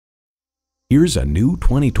Here's a new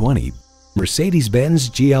 2020 Mercedes-Benz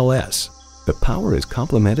GLS. The power is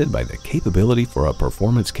complemented by the capability for a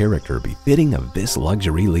performance character befitting of this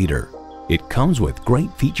luxury leader. It comes with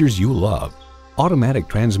great features you love. Automatic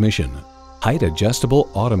transmission, height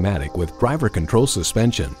adjustable automatic with driver control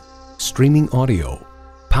suspension, streaming audio,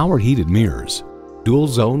 power heated mirrors, dual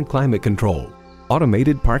zone climate control,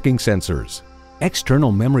 automated parking sensors,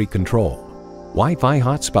 external memory control, Wi-Fi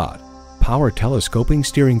hotspot, power telescoping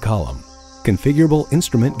steering column, configurable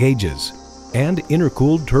instrument gauges, and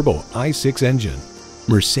intercooled turbo i6 engine.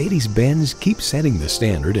 Mercedes-Benz keeps setting the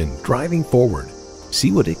standard in driving forward.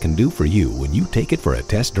 See what it can do for you when you take it for a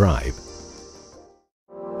test drive.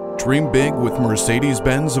 Dream big with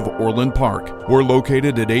Mercedes-Benz of Orland Park. We're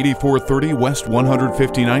located at 8430 West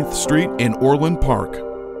 159th Street in Orland Park.